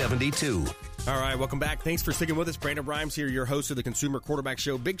 813-670-7372. All right, welcome back. Thanks for sticking with us. Brandon Rhymes here, your host of the Consumer Quarterback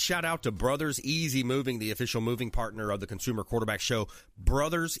Show. Big shout out to Brothers Easy Moving, the official moving partner of the Consumer Quarterback Show.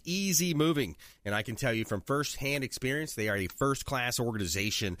 Brothers Easy Moving. And I can tell you from firsthand experience, they are a first-class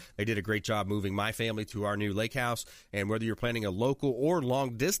organization. They did a great job moving my family to our new lake house. And whether you're planning a local or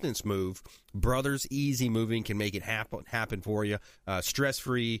long-distance move, Brothers Easy Moving can make it happen for you.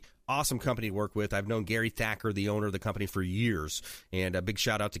 Stress-free, awesome company to work with. I've known Gary Thacker, the owner of the company, for years. And a big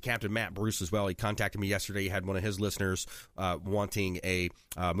shout out to Captain Matt Bruce as well. He contacted me yesterday. He had one of his listeners wanting a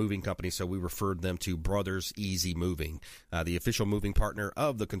moving company, so we referred them to Brothers Easy Moving, the official moving partner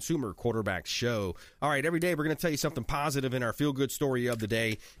of the Consumer Quarterback Show. All right, every day we're going to tell you something positive in our feel-good story of the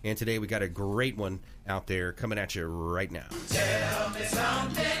day. And today we got a great one out there coming at you right now. Tell me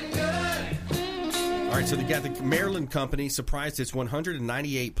something good. All right, so the Maryland company surprised its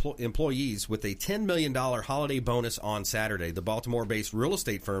 198 employees with a $10 million holiday bonus on Saturday. The Baltimore-based real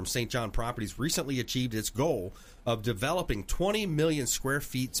estate firm St. John Properties recently achieved its goal of developing 20 million square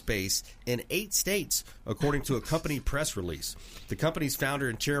feet space in 8 states, according to a company press release. The company's founder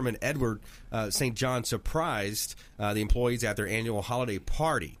and chairman, Edward St. John, surprised the employees at their annual holiday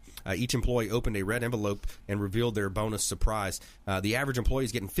party. Each employee opened a red envelope and revealed their bonus surprise. The average employee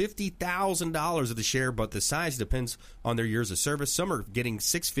is getting $50,000 of the share, but the size depends on their years of service. Some are getting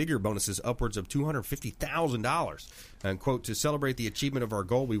six-figure bonuses, upwards of $250,000. And, quote, to celebrate the achievement of our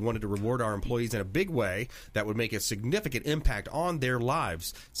goal, we wanted to reward our employees in a big way that would make a significant impact on their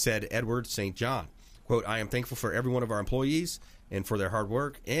lives, said Edward St. John. Quote, I am thankful for every one of our employees and for their hard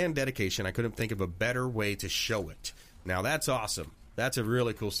work and dedication. I couldn't think of a better way to show it. Now, that's awesome. That's a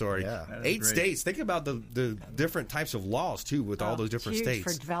really cool story. Yeah, 8 states. Think about the different types of laws, too, with all those different huge states.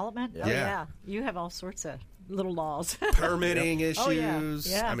 For development? Yeah. Oh, yeah. You have all sorts of little laws. Permitting issues. Oh,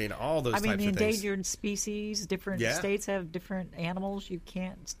 yeah. I mean, all those types of things. Endangered species. Different states have different animals you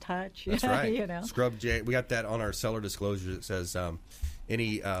can't touch. That's right. You know? Scrub Jay. We got that on our seller disclosure. It says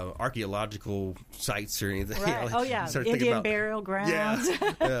any archaeological sites or anything. Right. You know, Indian burial grounds.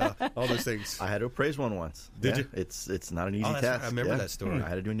 Yeah, all those things. I had to appraise one once. Did you? It's not an easy task. Right. I remember that story. I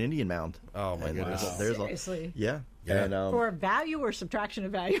had to do an Indian mound. Oh my goodness! Seriously? Yeah. And, for value or subtraction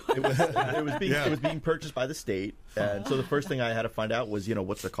of value? it was being purchased by the state, and so the first thing I had to find out was,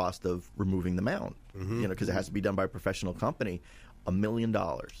 what's the cost of removing the mound? Mm-hmm. Because it has to be done by a professional company. $1 million.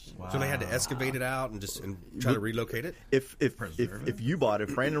 Wow. So they had to excavate it out and try to relocate it. If you bought it,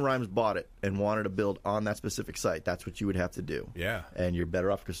 if Brandon Rhymes bought it and wanted to build on that specific site, that's what you would have to do. Yeah, and you're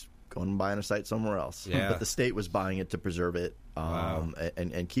better off just going and buying a site somewhere else. Yeah. But the state was buying it to preserve it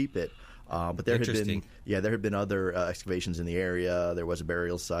and keep it. But there had been other excavations in the area. There was a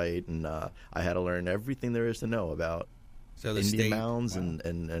burial site, and I had to learn everything there is to know about Indian mounds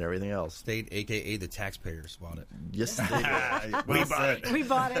and everything else. State, a.k.a. the taxpayers, bought it. Yes, they did. We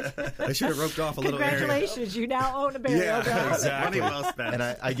bought it. They should have roped off a little area. Congratulations, you now own a burial ground. Exactly. Money well spent. And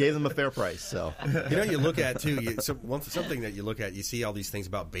I gave them a fair price. So you look at, too, something that you look at, you see all these things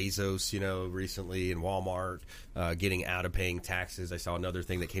about Bezos, recently, and Walmart getting out of paying taxes. I saw another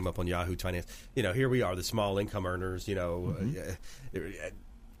thing that came up on Yahoo Finance. Here we are, the small income earners, less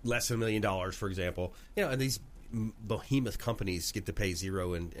than $1 million, for example. And these behemoth companies get to pay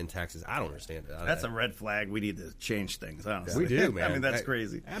zero in taxes. I don't understand it. That's a red flag. We need to change things, honestly. We do, man. I mean, that's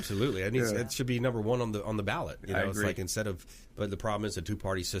crazy. Absolutely. It should be number one on the ballot. I agree. It's like but the problem is a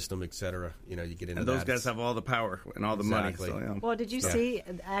two-party system, et cetera. You get into and those guys have all the power and all the money. So, Well, did you see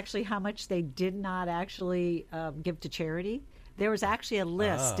actually how much they did not actually give to charity? There was actually a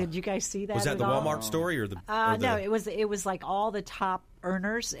list. Did you guys see that? Was that the Walmart story or the? No, it was like all the top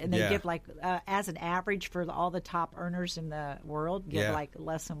earners, and they give like as an average for all the top earners in the world, give like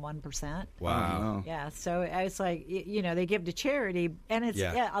less than 1%. Wow. Yeah, so it's like they give to charity, and it's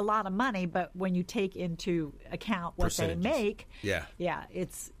a lot of money, but when you take into account what they make,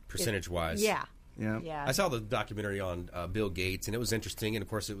 it's percentage-wise. Yeah. I saw the documentary on Bill Gates, and it was interesting, and of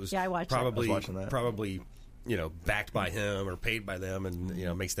course it was I watched probably backed by him or paid by them,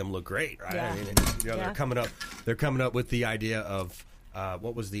 and makes them look great, right? Yeah. I mean, they're coming up with the idea of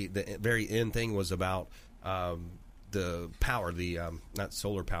what was the very end thing was about the power, the not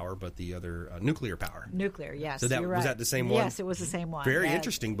solar power, but the other nuclear power. Nuclear, yes. So that was that the same one? Yes, it was the same one. Very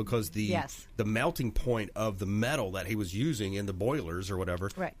interesting because the melting point of the metal that he was using in the boilers or whatever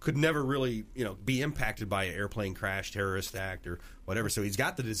could never really be impacted by an airplane crash, terrorist act, or whatever. So he's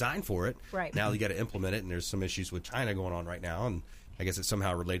got the design for it. Right. Now you got to implement it, and there's some issues with China going on right now, and I guess it's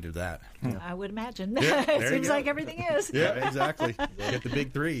somehow related to that. I would imagine. Yeah, it seems like everything is. Yeah, exactly. Get the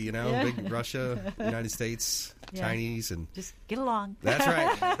big three, big Russia, United States, Chinese, and just get along. That's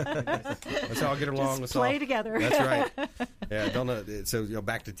right. Let's all get along. Just play together. That's right. Yeah, don't know. So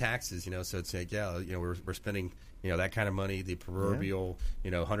back to taxes. So it's like we're spending that kind of money, the proverbial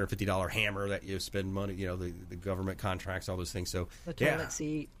 $150 hammer that you spend money. The government contracts, all those things. So the toilet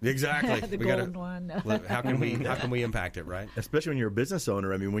seat, exactly. The golden one. How can we impact it, right? Especially when you're a business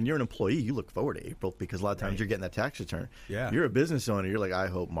owner. I mean, when you're an employee, you look forward to April because a lot of times you're getting that tax return. Yeah. You're a business owner. You're like, I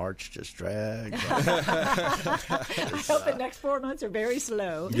hope March just drags. I hope the next 4 months are very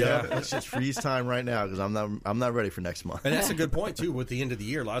slow. Yeah, it's just freeze time right now because I'm not ready for next month. And that's a good point too. With the end of the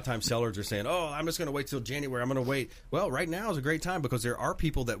year, a lot of times sellers are saying, "Oh, I'm just going to wait till January. I'm going to wait." Well, right now is a great time because there are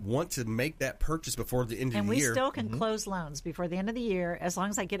people that want to make that purchase before the end of the year. And we still can close loans before the end of the year as long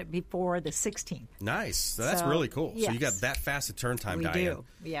as I get it before the 16th. Nice. So that's really cool. Yes. So you got that fast a turn time, Diane. We do.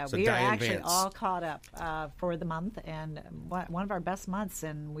 Yeah, so we Diane are actually Vance. all caught up for the month, and one of our best months,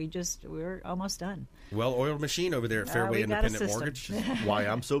 and we're almost done. Well-oiled machine over there at Fairway Independent Mortgage. Why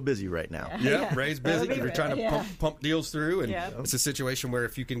I'm so busy right now. Yeah, Ray's busy. You're trying to pump deals through, and Yeah. it's a situation where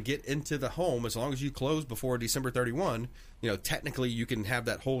if you can get into the home, as long as you close before December 31, technically you can have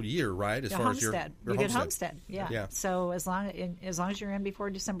that whole year, right? As far as your you get homestead. Yeah. So as long as you're in before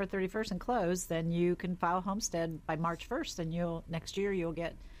December 31st and close, then you can file homestead by March 1st, and next year you'll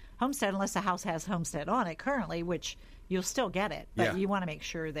get homestead unless the house has homestead on it currently, which you'll still get it, but you want to make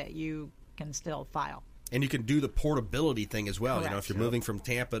sure that you can still file. And you can do the portability thing as well. Correct. If you're moving from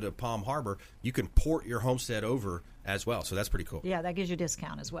Tampa to Palm Harbor, you can port your homestead over as well. So that's pretty cool. Yeah, that gives you a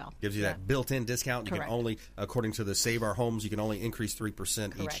discount as well. Gives you that built-in discount. You Correct. can only, according to the Save Our Homes, you can only increase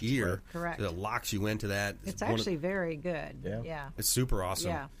 3% each year. Correct. So it locks you into that. It's actually very good. Yeah. It's super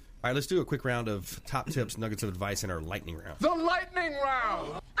awesome. Yeah. All right, let's do a quick round of top tips, nuggets of advice in our lightning round. The lightning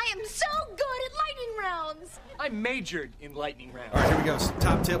round! I am so good at lightning rounds! I majored in lightning rounds. All right, here we go.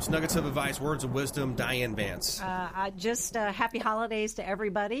 Top tips, nuggets of advice, words of wisdom. Diane Vance. Just happy holidays to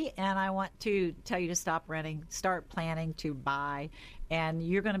everybody, and I want to tell you to stop renting, start planning to buy, and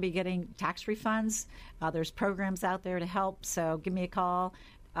you're going to be getting tax refunds. There's programs out there to help, so give me a call.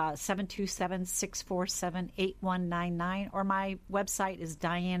 727-647-8199, or my website is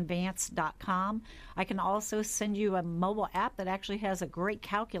dianevance.com. I can also send you a mobile app that actually has a great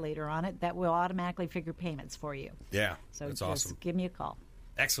calculator on it that will automatically figure payments for you. Yeah, so that's just awesome. Give me a call.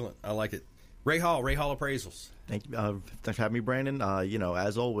 Excellent. I like it. Ray Hall Appraisals. Thank you. Thanks for having me, Brandon.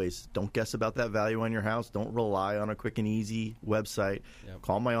 As always, don't guess about that value on your house. Don't rely on a quick and easy website. Yep.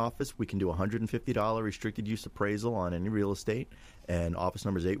 Call my office. We can do a $150 restricted use appraisal on any real estate. And office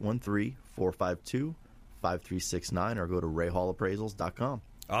number is 813-452-5369, or go to rayhallappraisals.com.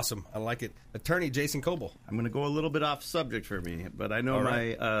 Awesome. I like it. Attorney Jason Coble. I'm going to go a little bit off subject for me, but I know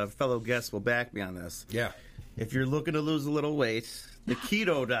my fellow guests will back me on this. Yeah. If you're looking to lose a little weight, the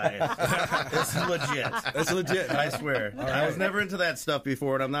keto diet is legit. That's legit. I swear. Right. I was never into that stuff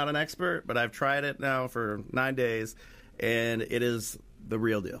before, and I'm not an expert, but I've tried it now for 9 days, and it is the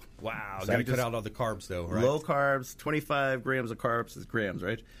real deal. Wow. So got to cut out all the carbs, though, right? Low carbs, 25 grams of carbs is grams,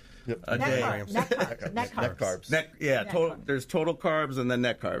 right? Yep. A net day. Carbs. Net carbs. There's total carbs and then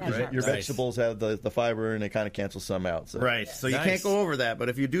net carbs, right? Your vegetables have the fiber, and they kind of cancel some out. So. Right. So you can't go over that. But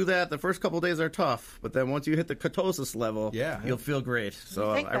if you do that, the first couple of days are tough. But then once you hit the ketosis level, you'll feel great. So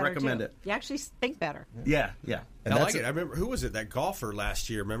I recommend it. You actually think better. Yeah. And I like it. I remember, who was it? That golfer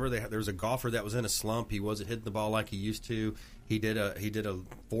last year. Remember, there was a golfer that was in a slump. He wasn't hitting the ball like he used to. He did a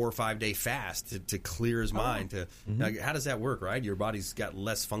 4 or 5 day fast to clear his mind. Now, how does that work? Right, your body's got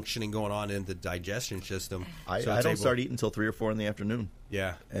less functioning going on in the digestion system. I don't start eating until 3 or 4 in the afternoon.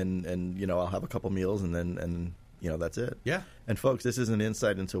 Yeah, and I'll have a couple meals and then that's it. Yeah. And folks, this is an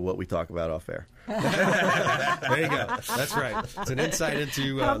insight into what we talk about off air. There you go. That's right. It's an insight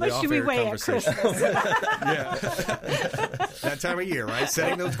into how much the off-air do we weigh conversation. at Christmas? Yeah. That time of year, right?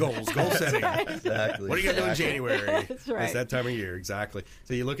 Setting those goals. Goal setting. Right. Exactly. What are you going to do in January? That's right. It's that time of year, exactly.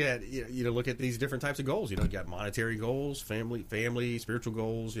 So you look at these different types of goals. You got monetary goals, family, spiritual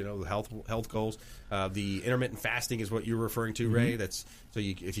goals. Health goals. The intermittent fasting is what you're referring to, Ray. That's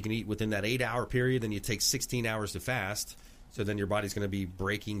if you can eat within that 8-hour period, then you take 16 hours to fast. So then your body's going to be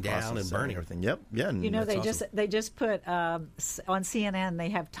breaking down and burning everything. Yep. Yeah. And they just put on CNN. They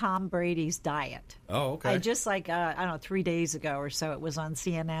have Tom Brady's diet. Oh, okay. I just I don't know, 3 days ago or so, it was on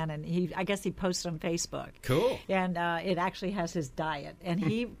CNN, and I guess he posted on Facebook. Cool. And it actually has his diet, and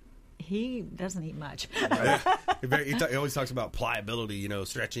he doesn't eat much. He always talks about pliability,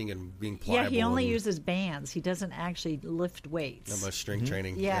 stretching and being pliable. Yeah, he only uses bands. He doesn't actually lift weights. Not much strength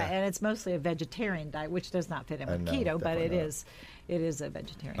training. Yeah, and it's mostly a vegetarian diet, which does not fit in with keto, but it is a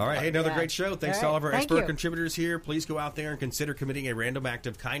vegetarian. All right, diet. hey, another great show. Thanks to all of our Thank expert you. contributors here. Please go out there and consider committing a random act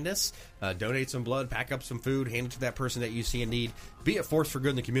of kindness. Donate some blood, pack up some food, hand it to that person that you see in need. Be a force for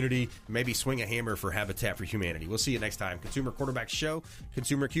good in the community. Maybe swing a hammer for Habitat for Humanity. We'll see you next time. Consumer Quarterback Show,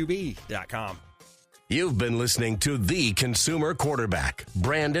 ConsumerQB.com. You've been listening to The Consumer Quarterback,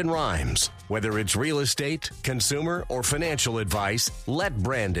 Brandon Rhymes. Whether it's real estate, consumer, or financial advice, let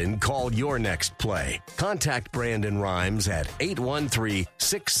Brandon call your next play. Contact Brandon Rhymes at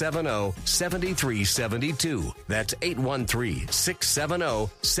 813-670-7372. That's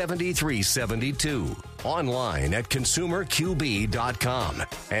 813-670-7372. Online at ConsumerQB.com.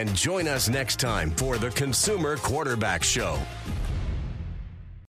 And join us next time for The Consumer Quarterback Show.